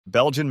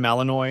Belgian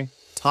Malinois,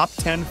 top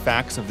 10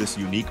 facts of this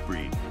unique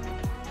breed.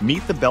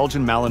 Meet the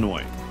Belgian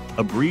Malinois,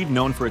 a breed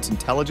known for its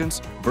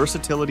intelligence,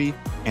 versatility,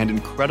 and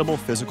incredible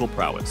physical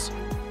prowess.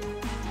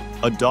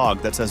 A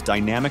dog that's as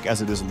dynamic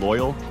as it is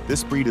loyal,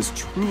 this breed is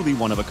truly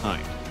one of a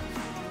kind.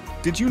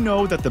 Did you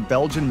know that the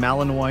Belgian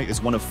Malinois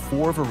is one of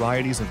 4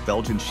 varieties of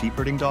Belgian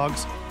sheepherding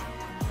dogs?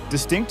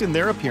 Distinct in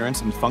their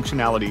appearance and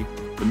functionality,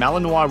 the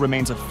Malinois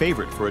remains a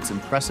favorite for its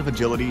impressive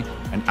agility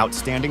and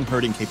outstanding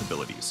herding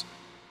capabilities.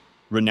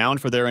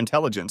 Renowned for their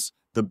intelligence,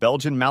 the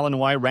Belgian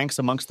Malinois ranks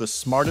amongst the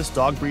smartest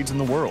dog breeds in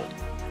the world.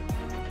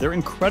 They're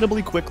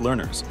incredibly quick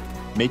learners,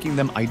 making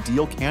them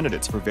ideal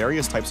candidates for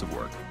various types of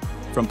work,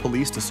 from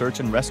police to search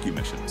and rescue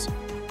missions.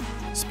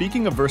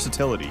 Speaking of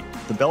versatility,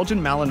 the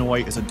Belgian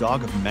Malinois is a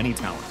dog of many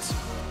talents.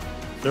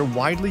 They're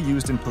widely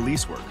used in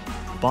police work,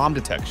 bomb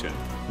detection,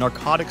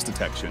 narcotics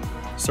detection,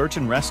 search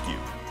and rescue,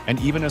 and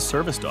even as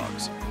service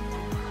dogs.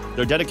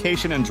 Their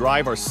dedication and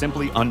drive are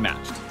simply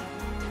unmatched.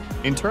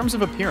 In terms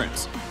of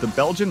appearance, the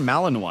Belgian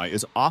Malinois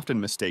is often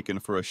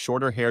mistaken for a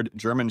shorter-haired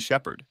German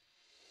Shepherd.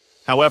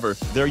 However,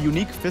 their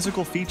unique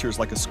physical features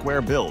like a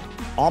square build,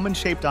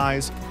 almond-shaped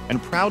eyes,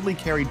 and proudly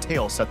carried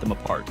tail set them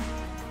apart.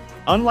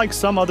 Unlike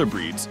some other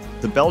breeds,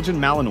 the Belgian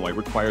Malinois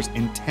requires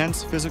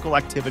intense physical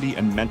activity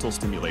and mental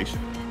stimulation.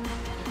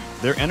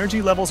 Their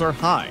energy levels are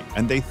high,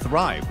 and they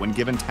thrive when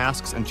given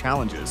tasks and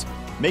challenges,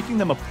 making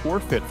them a poor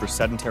fit for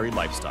sedentary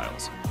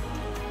lifestyles.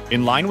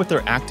 In line with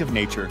their active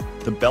nature,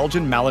 the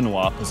Belgian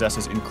Malinois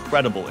possesses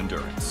incredible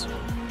endurance.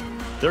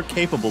 They're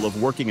capable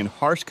of working in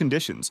harsh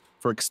conditions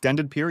for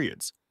extended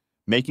periods,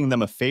 making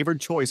them a favored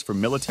choice for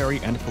military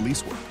and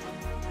police work.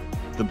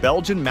 The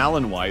Belgian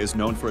Malinois is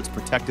known for its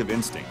protective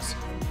instincts.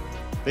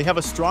 They have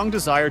a strong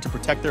desire to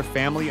protect their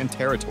family and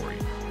territory,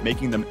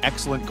 making them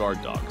excellent guard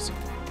dogs.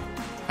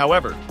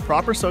 However,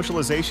 proper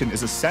socialization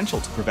is essential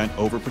to prevent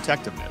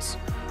overprotectiveness.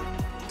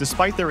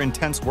 Despite their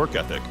intense work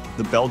ethic,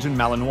 the Belgian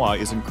Malinois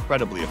is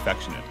incredibly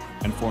affectionate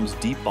and forms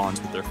deep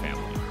bonds with their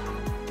family.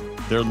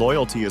 Their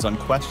loyalty is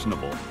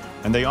unquestionable,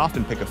 and they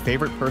often pick a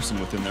favorite person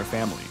within their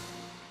family.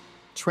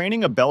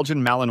 Training a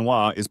Belgian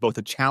Malinois is both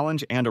a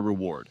challenge and a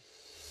reward.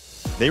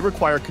 They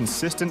require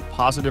consistent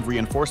positive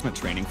reinforcement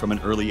training from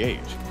an early age.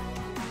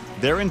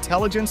 Their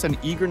intelligence and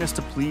eagerness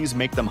to please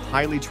make them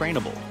highly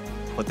trainable,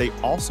 but they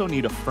also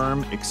need a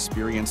firm,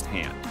 experienced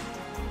hand.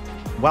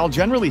 While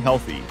generally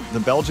healthy, the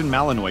Belgian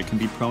Malinois can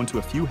be prone to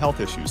a few health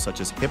issues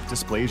such as hip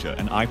dysplasia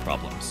and eye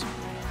problems.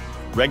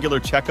 Regular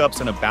checkups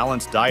and a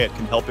balanced diet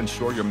can help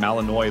ensure your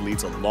Malinois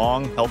leads a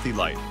long, healthy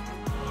life.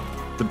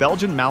 The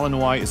Belgian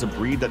Malinois is a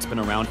breed that's been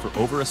around for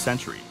over a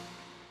century.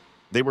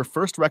 They were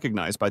first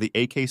recognized by the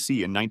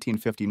AKC in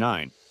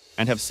 1959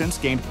 and have since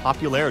gained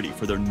popularity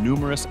for their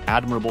numerous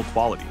admirable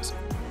qualities.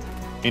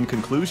 In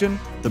conclusion,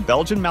 the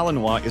Belgian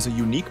Malinois is a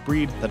unique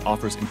breed that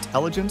offers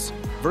intelligence,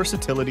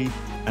 versatility,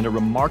 and a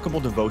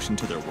remarkable devotion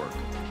to their work.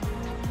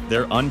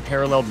 Their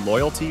unparalleled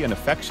loyalty and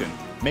affection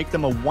make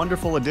them a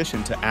wonderful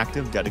addition to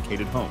active,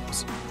 dedicated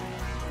homes.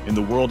 In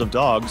the world of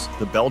dogs,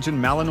 the Belgian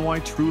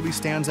Malinois truly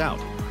stands out.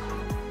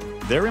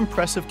 Their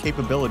impressive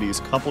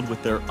capabilities coupled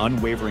with their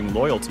unwavering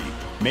loyalty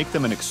make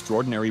them an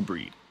extraordinary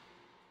breed.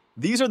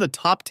 These are the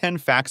top 10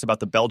 facts about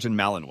the Belgian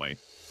Malinois,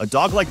 a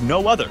dog like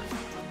no other.